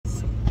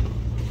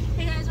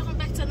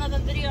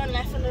video on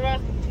Life on the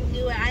Rock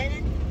New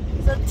Island.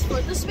 So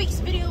for this week's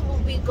video, we'll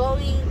be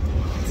going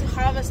to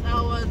harvest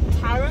our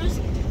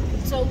taros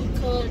so we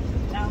could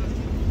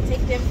take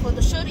them for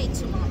the show day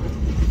tomorrow.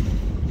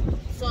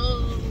 So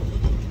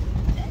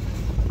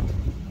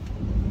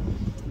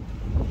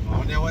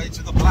on their way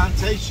to the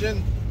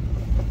plantation,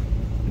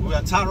 we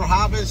are taro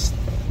harvest.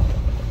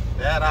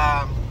 That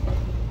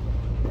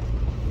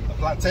the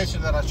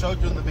plantation that I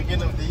showed you in the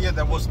beginning of the year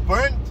that was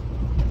burnt.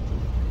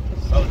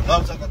 So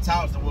those are the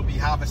taros that we'll be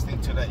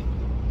harvesting today.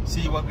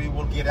 See what we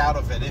will get out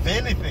of it, if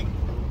anything.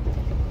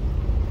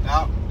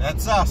 Now,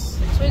 that's us.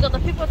 So we got the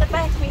people at the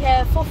back. We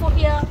have Fofo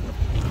here,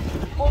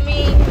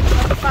 Omi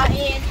at the far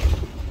end,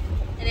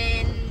 and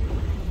then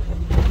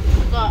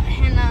we got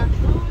Hannah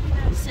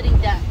sitting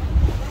down.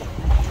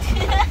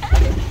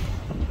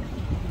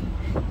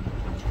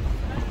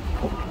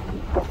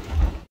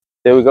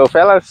 There we go,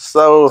 fellas.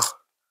 So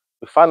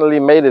we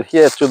finally made it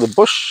here to the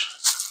bush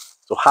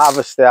to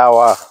harvest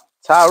our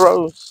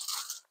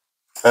taros,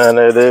 and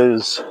it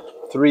is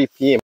 3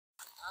 p.m.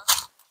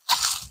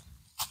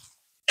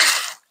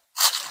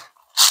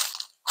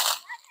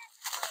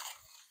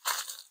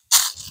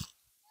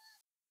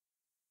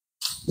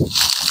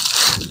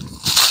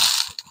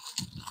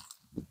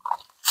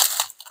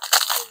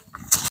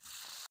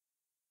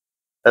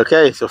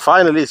 Okay, so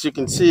finally, as you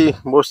can see,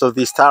 most of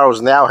these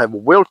taros now have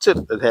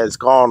wilted. It has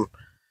gone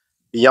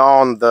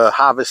beyond the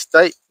harvest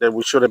date that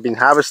we should have been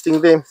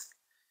harvesting them.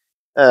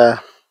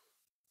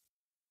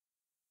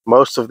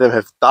 Most of them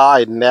have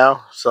died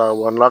now, so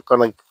we're not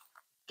going to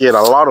get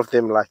a lot of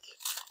them like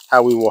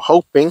how we were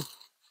hoping.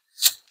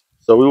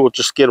 So we will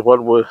just get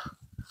what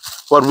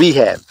we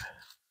have.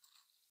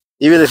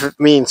 Even if it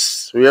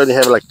means we only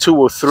have like 2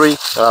 or 3,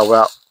 oh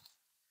well,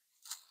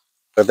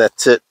 but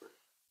that's it.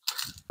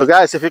 So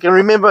guys, if you can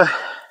remember,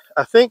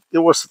 I think it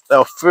was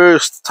our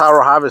first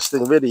taro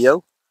harvesting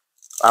video.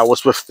 I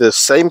was with the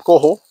same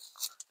cohort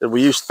that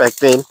we used back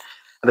then,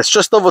 and it's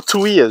just over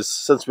 2 years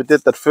since we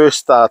did that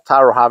first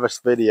taro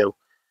harvest video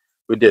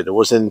we did. It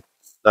was in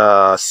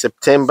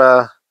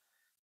September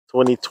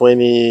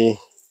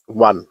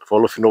 2021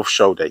 for Luffy North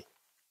Show Day.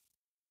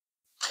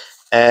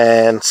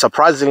 And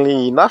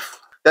surprisingly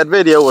enough, that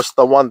video was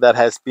the one that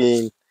has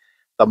been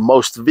the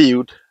most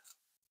viewed,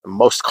 the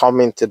most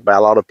commented by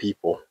a lot of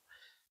people.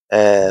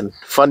 And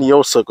funny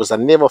also, because I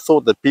never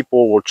thought that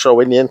people would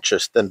show any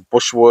interest in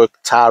bushwork,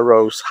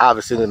 taros,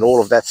 harvesting, and all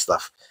of that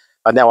stuff.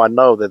 But now I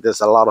know that there's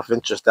a lot of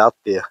interest out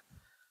there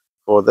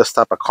for this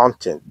type of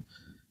content.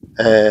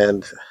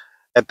 And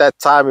at that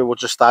time, we were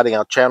just starting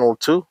our channel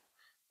too.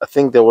 I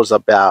think there was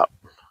about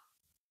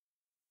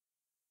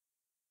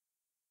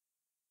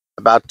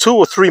 2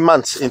 or 3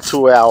 months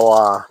into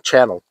our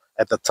channel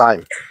at the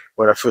time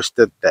when I first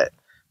did that.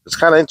 It's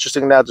kind of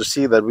interesting now to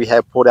see that we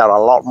have put out a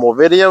lot more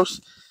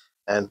videos.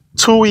 And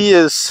 2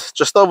 years,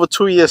 just over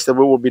 2 years, that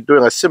we will be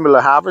doing a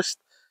similar harvest.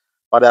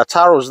 But our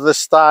taros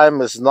this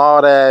time is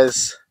not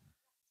as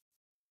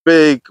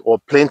big or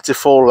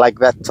plentiful like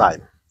that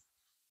time.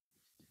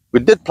 We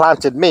did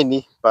plant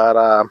many,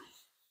 but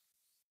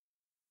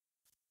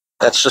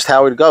that's just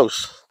how it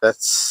goes.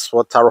 That's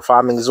what taro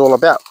farming is all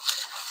about.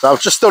 So I'm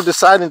just still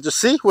deciding to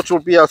see which will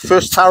be our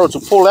first taro to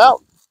pull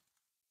out.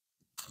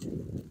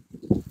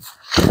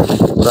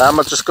 So I'm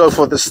going to just go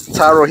for this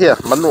taro here,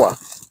 Manua.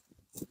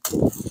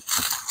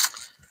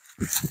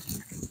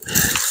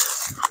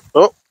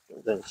 Oh,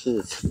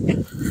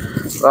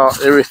 well,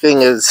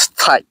 everything is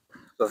tight,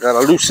 so I'm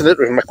gonna loosen it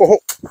with my coho.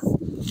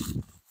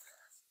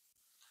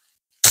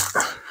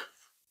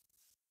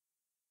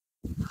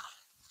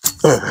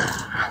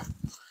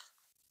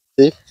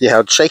 See how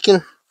it's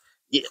shaking?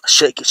 Yeah,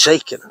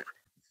 shaking.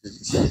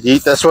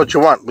 That's what you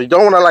want. We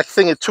don't want to like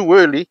thing it too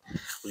early.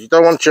 You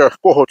don't want your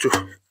coho to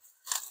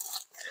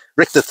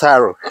wreck the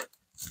taro.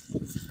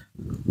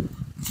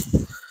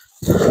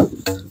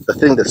 I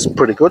think that's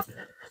pretty good.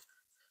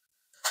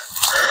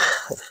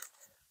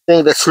 I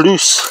think that's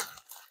loose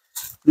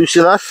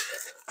enough.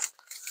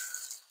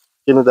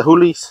 You know, the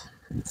hoolies.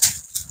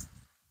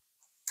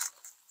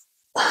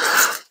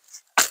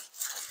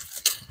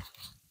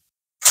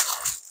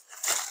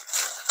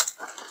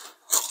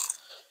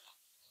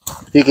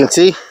 You can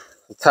see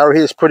the taro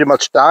here is pretty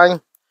much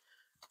dying,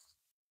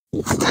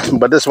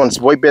 but this one's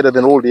way better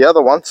than all the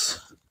other ones.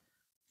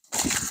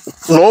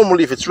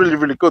 Normally, if it's really,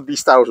 really good,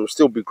 these taros will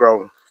still be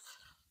growing,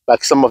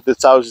 like some of the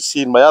taros you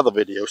see in my other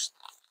videos.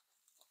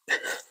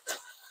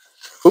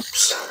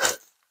 Oops.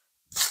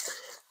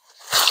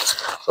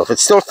 So if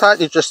it's still tight,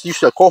 you just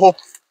use your coho.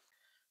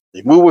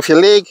 You move with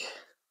your leg,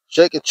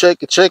 shake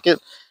it,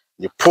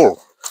 you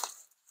pull.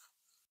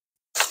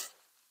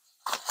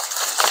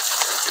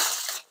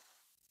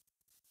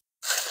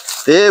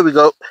 There we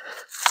go.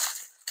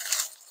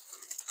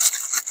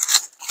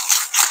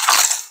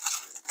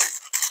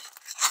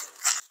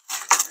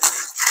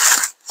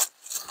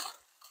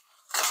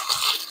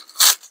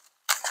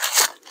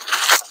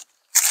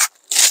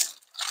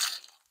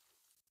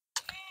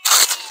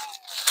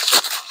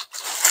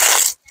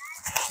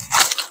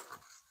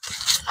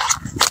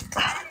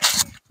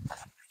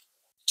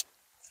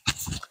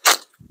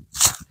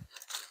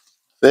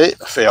 There,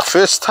 for our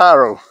first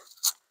taro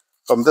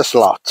from this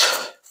lot.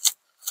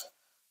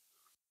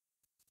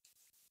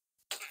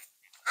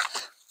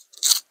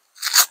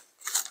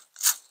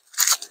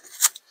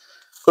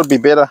 Could be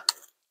better.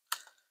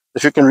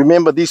 If you can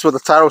remember, these were the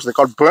taros that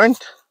got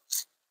burnt.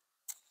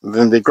 And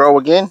then they grow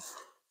again.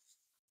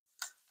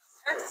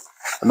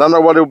 I don't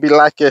know what it would be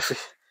like if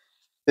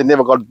they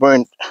never got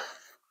burnt.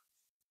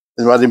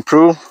 It might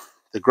improve.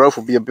 The growth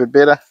will be a bit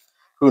better.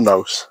 Who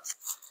knows?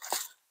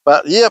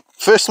 But yep,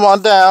 first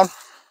one down.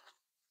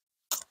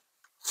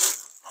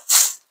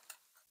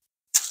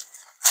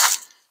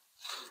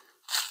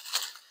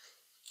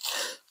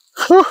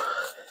 Whew.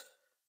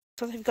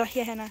 So what have we got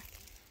here, Hannah?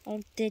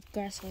 Oh, dead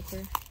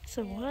grasshopper.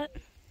 So what?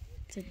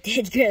 It's a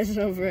dead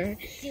grasshopper.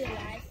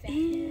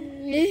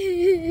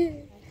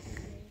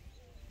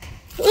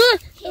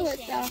 Oh, it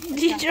fell.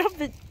 Did you drop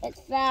it? It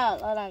fell.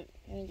 Hold on.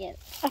 Let me get it.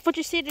 I thought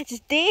you said it's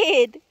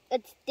dead.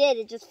 It's dead.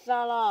 It just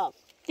fell off.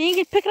 Then you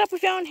can pick it up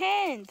with your own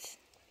hands.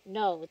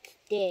 No, it's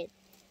dead.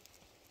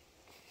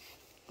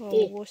 Oh,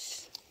 Dead.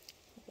 wuss.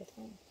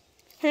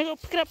 Here, go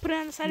pick it up, put it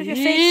on the side of your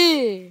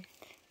face.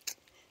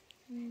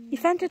 You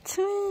found your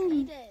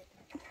twin.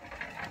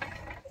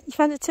 You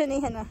found your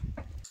twin, Hannah.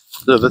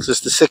 So this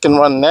is the second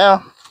one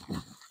now.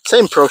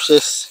 Same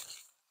process.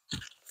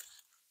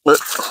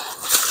 Look.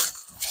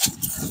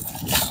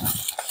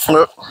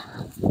 Look.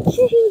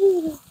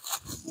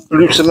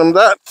 Loosen them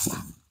that.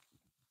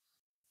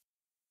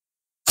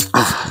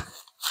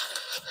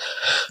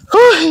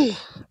 Whew.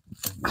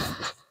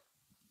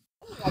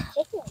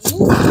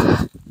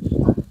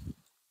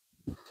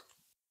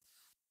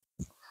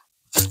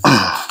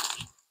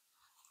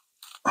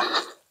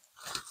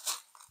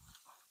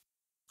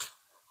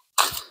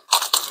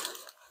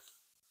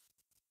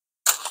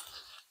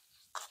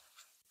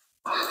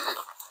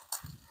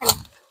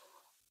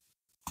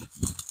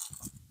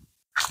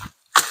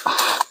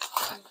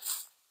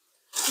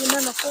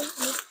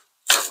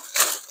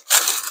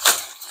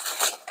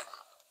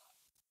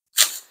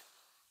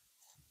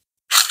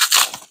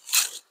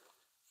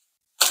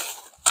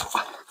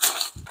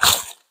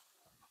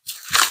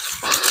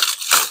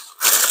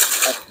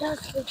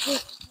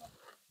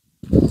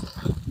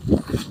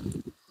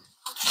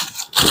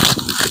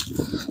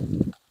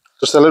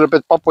 Just a little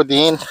bit pop with the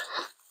end.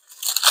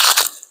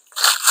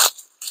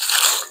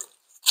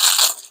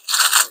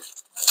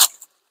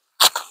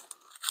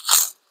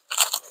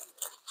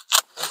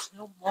 There's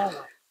no Mullins.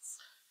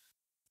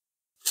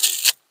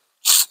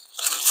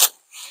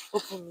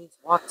 Football needs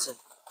Watson.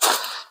 I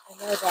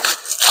know that.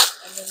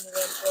 And then you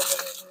went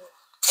over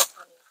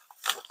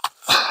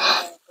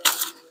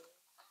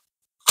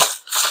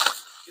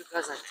You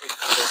guys are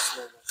taking this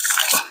moment.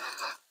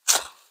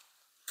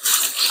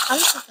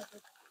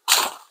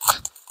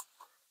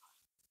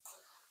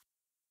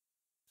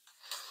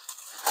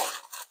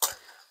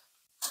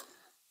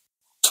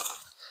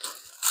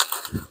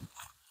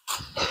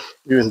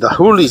 Even the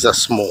hoolies are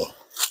small.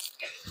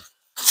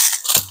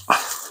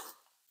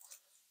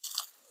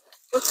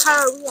 What car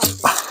are we on?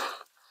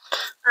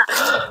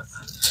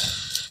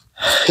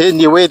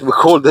 Anyway, we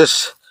call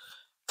this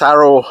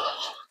taro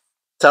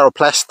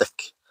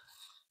plastic.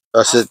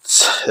 Because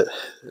it's,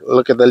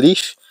 look at the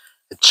leaf.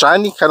 It's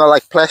shiny, kind of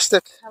like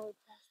plastic.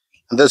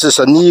 And this is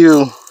a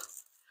new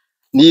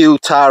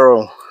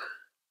taro.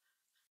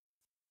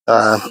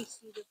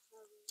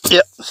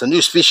 Yeah, it's a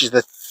new species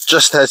that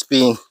just has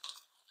been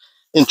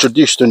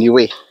introduced to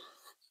Niue.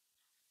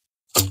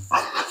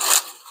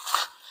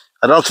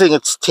 I don't think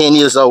it's 10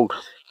 years old.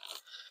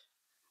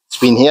 It's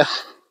been here.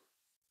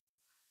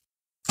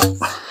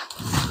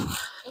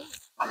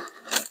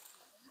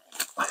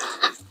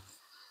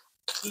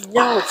 You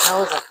know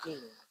how is a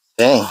feeling.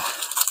 Dang.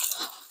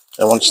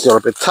 That one's still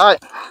a bit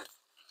tight.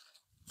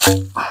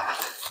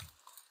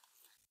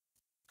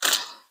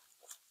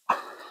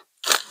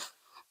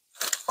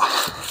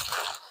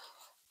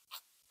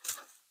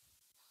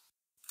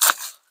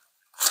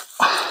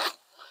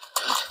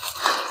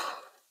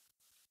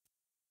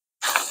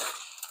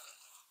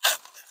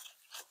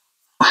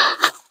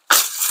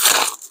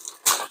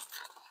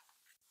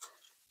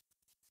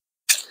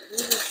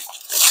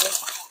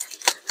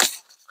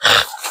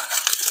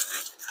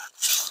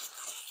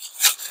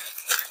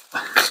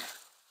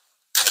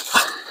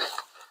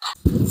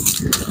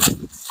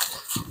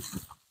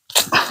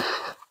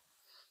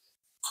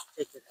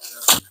 Take it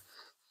out.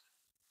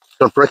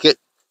 Don't break it.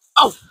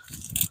 Oh!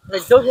 Hey,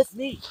 don't hit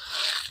me.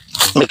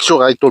 Make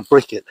sure I don't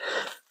break it.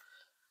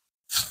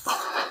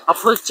 I'll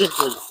push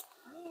gently.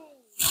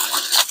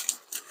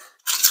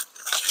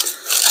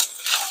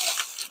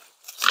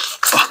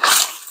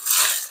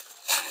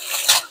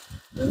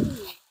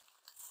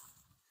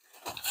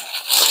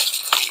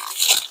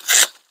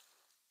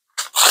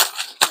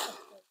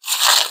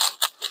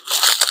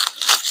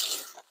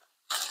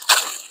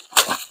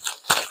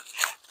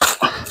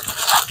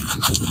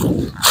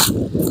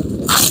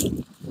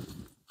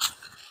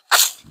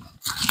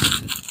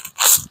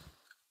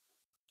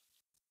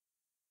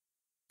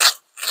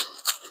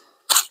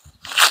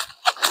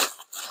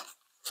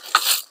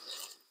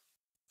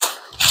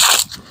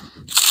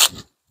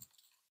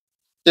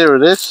 There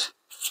it is.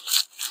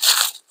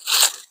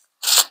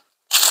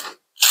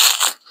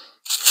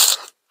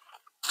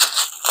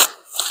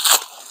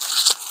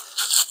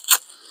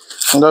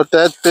 Not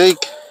that big.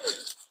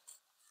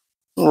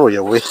 Oh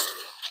yeah,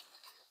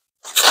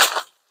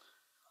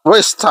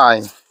 waste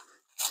time.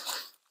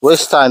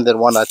 Waste time, that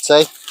one, I'd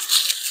say.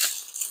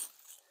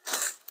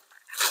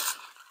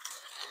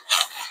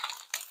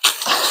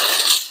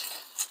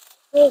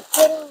 Hey,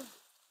 get on.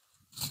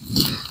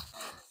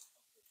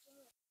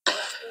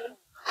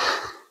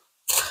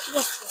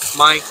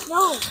 Mine.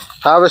 No.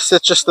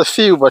 Harvested just a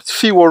few, but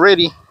few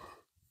already.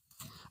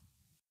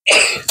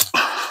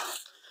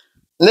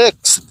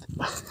 Next.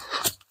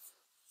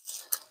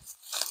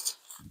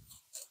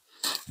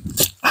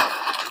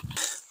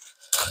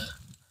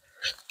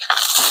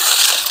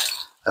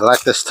 I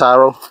like this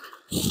taro.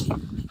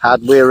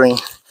 Hard wearing.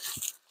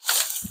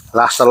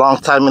 Lasts a long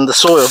time in the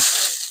soil.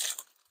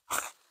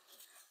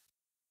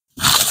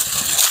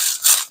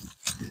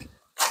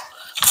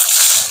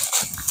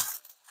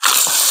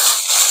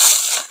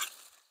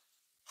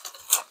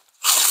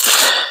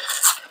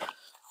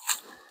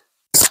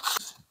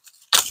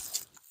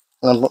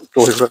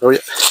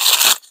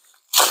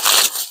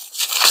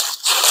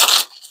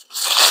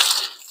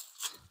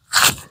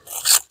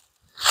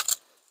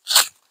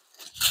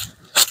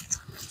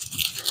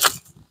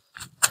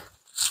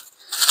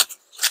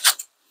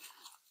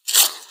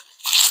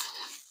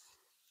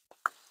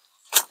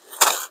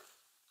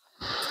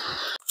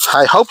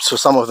 High hopes for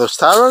some of those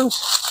taros,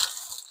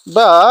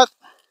 but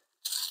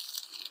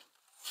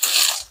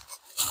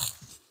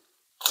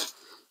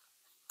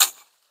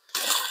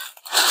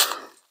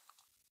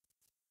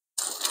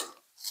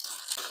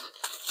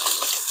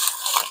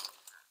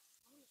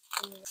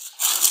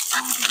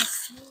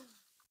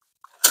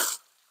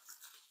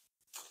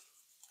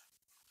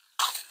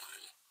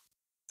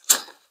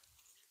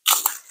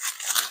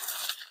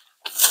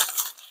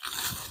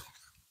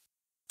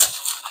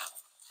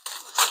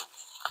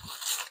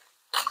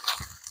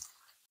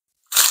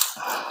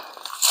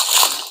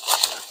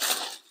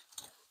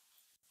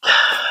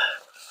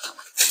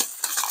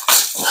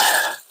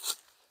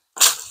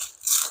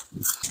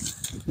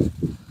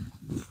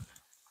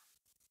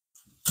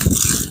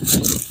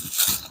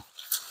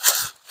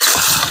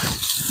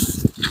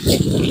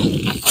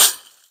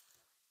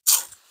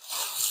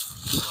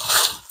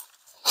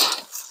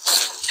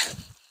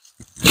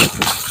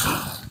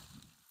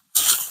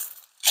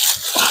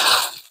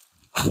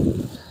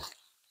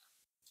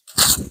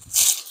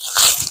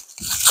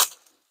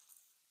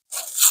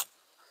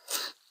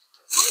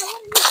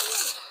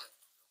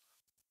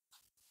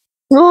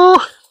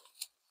oh,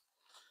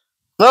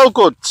 no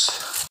good.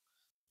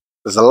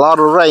 There's a lot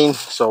of rain,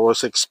 so I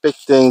was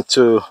expecting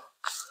to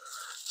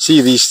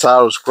see these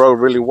taros grow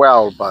really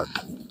well, but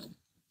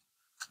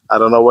I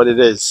don't know what it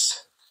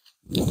is.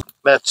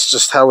 That's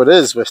just how it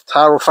is with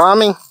taro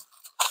farming.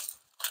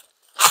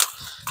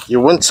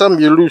 You win some,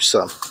 you lose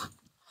some.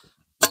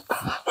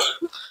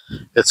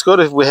 It's good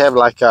if we have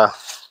like a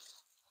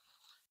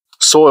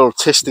soil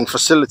testing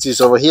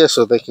facilities over here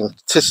so they can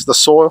test the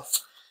soil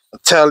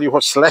and tell you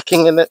what's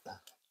lacking in it.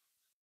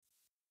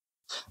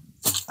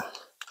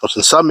 Because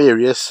in some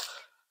areas,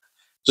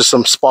 just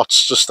some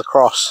spots just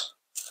across,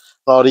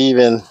 not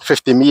even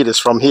 50 meters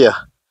from here,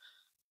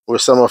 where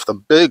some of the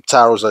big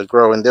taros are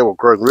growing, they were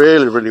growing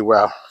really, really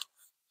well.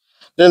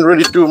 Didn't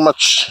really do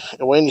much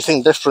or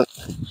anything different.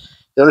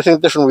 The only thing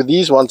different with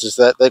these ones is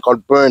that they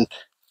got burned.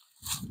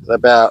 They're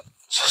about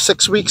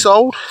 6 weeks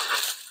old,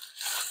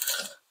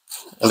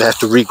 and they have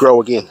to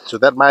regrow again. So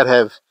that might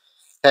have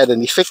had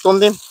an effect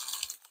on them,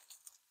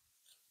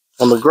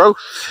 on the growth.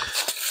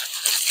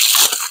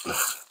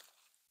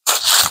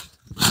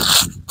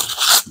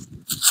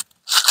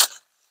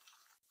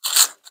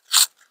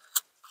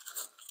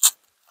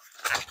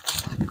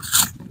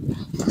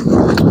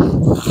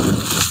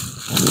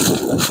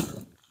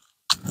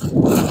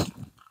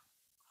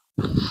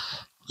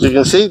 So you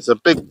can see it's a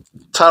big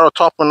taro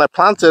top when I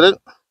planted it.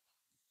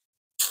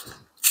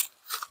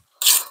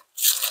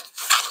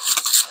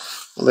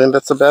 And then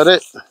that's about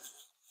it.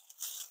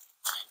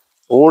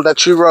 All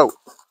that she wrote,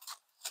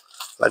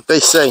 like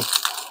they say.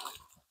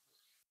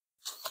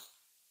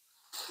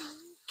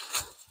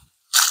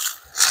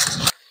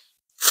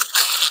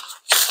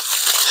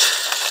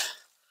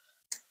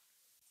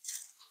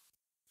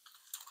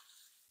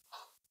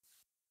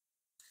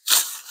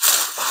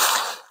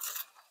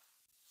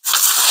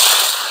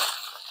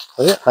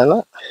 Oh, yeah, I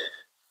know.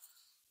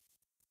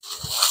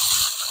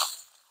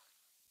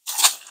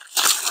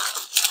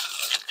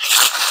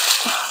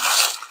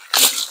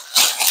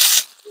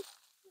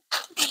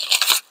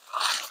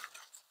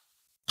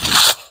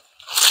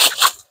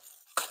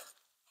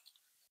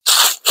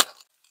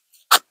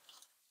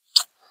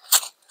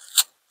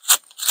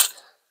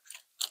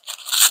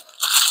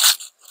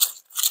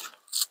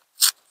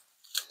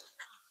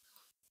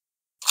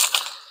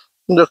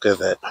 Look at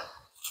that.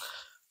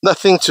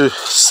 Nothing to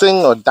sing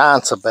or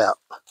dance about.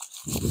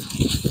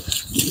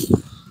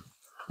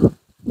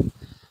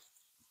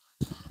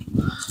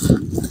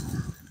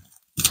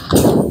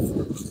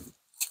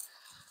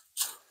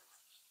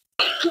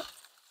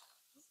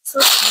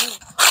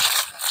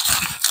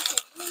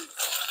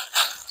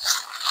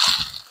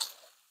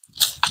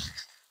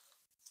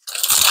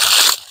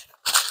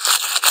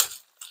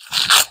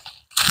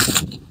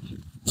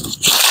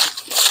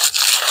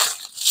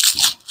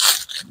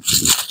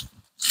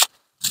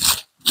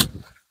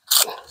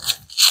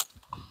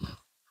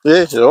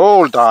 Yeah, they're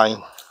all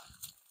dying.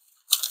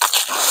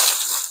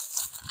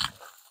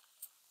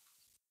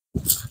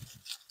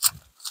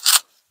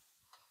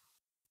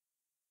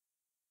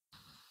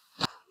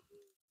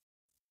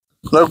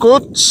 No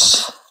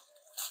goods.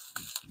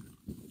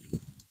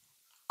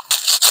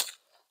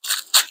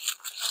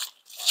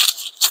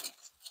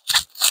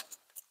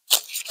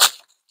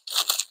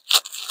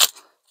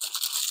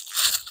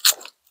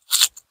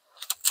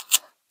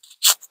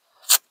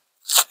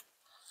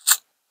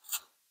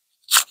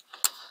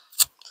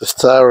 This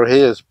Taro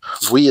here is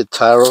weird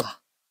Taro.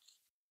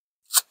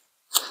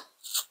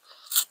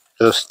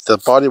 Because the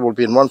body will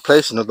be in one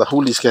place and the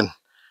hoolies can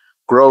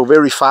grow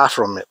very far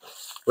from it.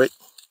 Wait.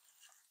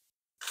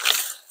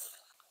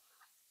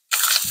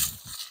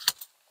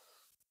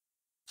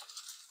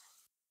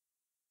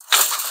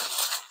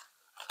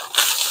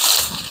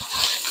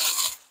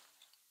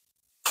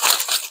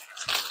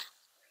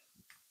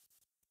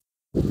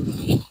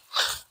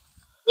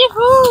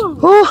 Yahoo!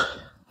 Whew.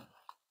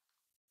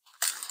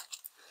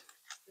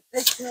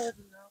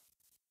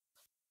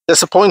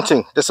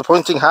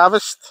 Disappointing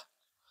harvest.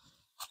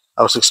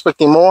 I was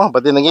expecting more,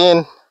 but then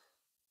again,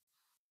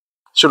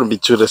 shouldn't be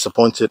too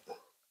disappointed.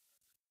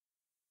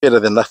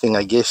 Better than nothing,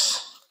 I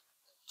guess.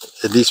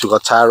 At least we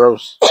got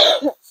taros.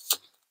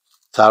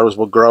 Taros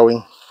were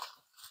growing.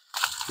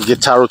 We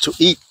get taro to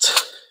eat.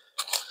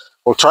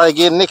 We'll try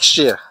again next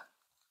year.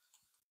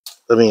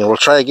 I mean, we'll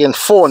try again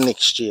for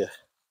next year.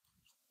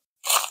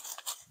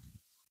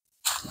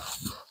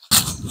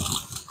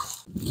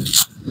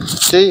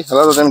 See, a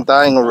lot of them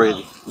dying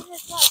already.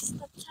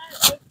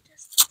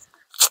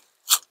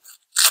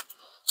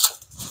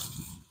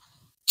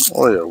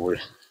 Oh yeah, we.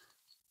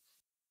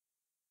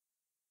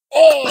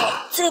 Hey,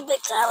 two big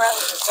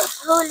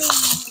taros. Holy,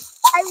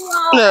 I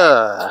won.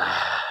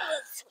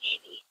 Look,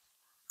 sweetie.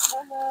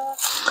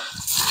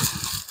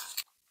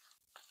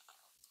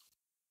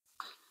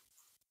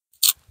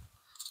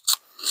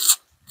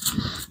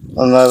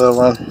 Another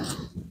one.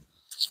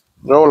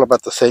 They're all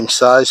about the same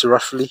size,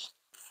 roughly.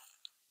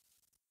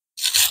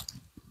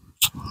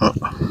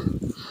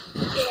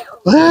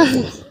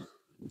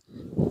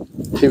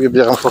 Hier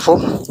weer een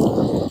vervolg.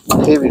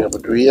 Hier weer op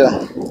het weer.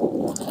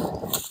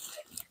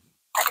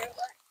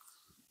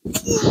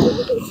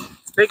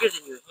 Bigger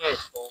than your head,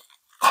 Paul.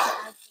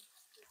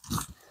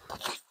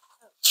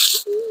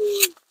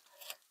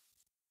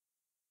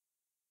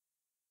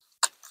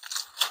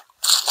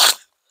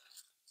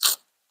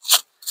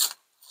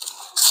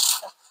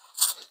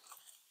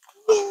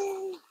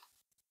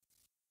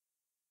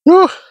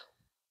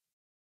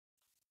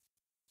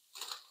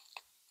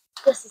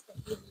 This is the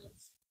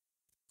easiest.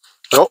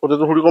 Ja, och det är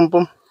då du kommer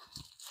på.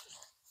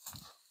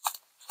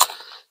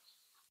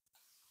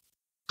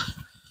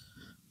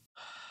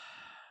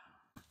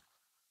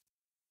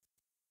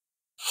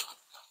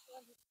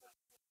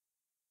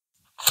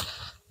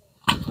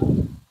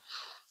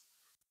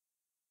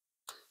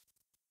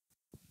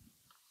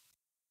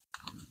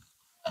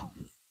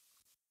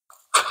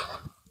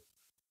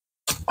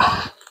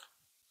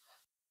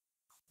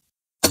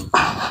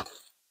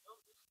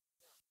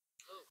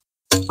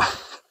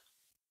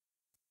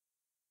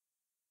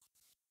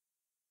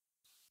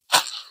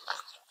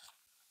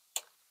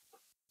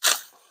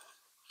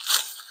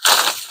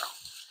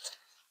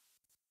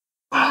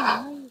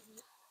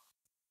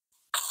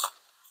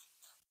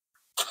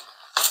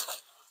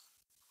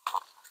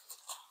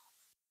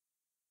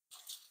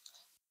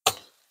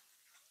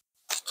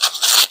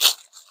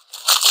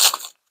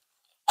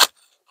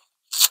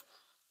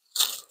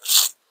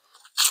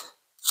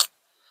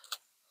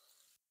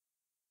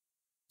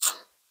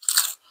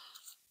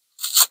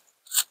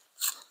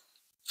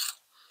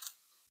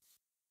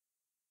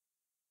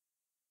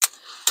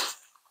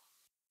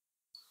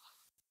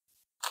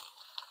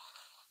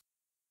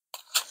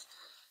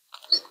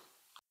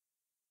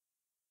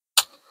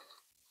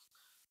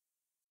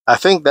 I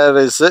think that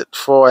is it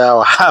for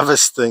our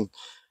harvesting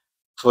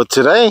for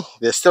today.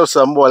 There's still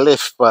some more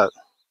left, but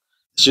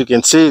as you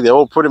can see, they're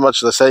all pretty much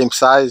the same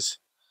size.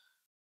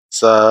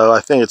 So I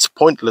think it's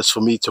pointless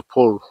for me to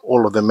pull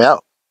all of them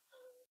out.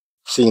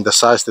 Seeing the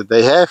size that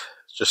they have,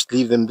 just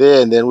leave them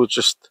there, and then we'll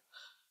just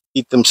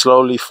eat them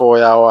slowly for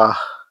our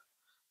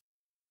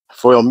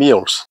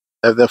meals.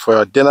 Have them for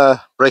our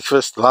dinner,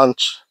 breakfast,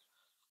 lunch,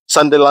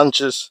 Sunday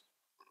lunches.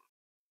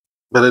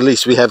 But at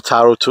least we have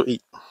taro to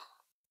eat.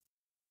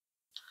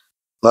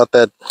 Not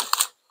at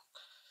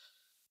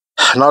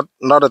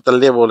the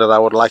level that I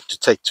would like to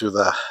take to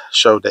the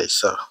show day.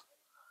 So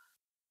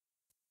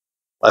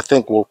I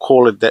think we'll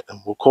call it that.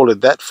 We'll call it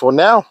that for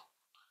now,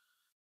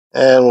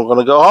 and we're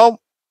gonna go home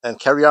and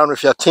carry on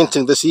with our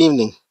tenting this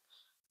evening.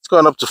 It's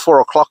going up to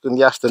 4 o'clock in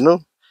the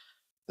afternoon,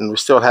 and we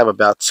still have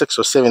about 6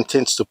 or 7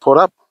 tents to put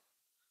up.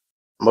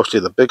 Mostly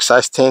the big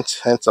size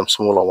tents and some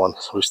smaller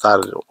ones. We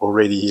started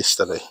already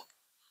yesterday.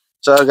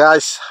 So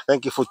guys,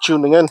 thank you for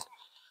tuning in.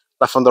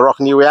 Back from the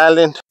LOTR-NI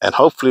Island, and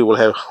hopefully we'll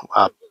have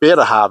a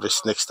better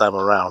harvest next time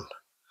around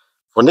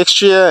for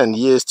next year and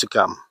years to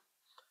come.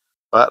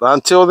 But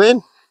until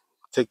then,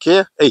 take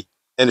care. Hey,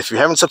 and if you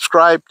haven't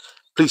subscribed,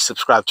 please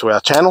subscribe to our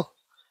channel.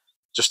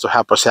 just to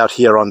help us out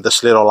here on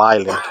this little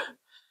island.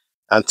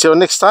 Until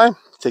next time,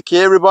 take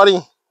care everybody.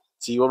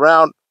 See you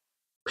around.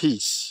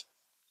 Peace.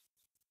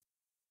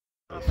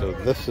 So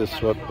this is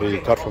what we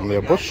got from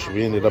their bush.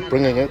 We ended up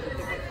bringing it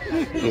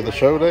to the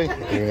show day,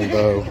 even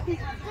though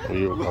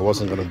I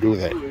wasn't going to do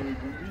that.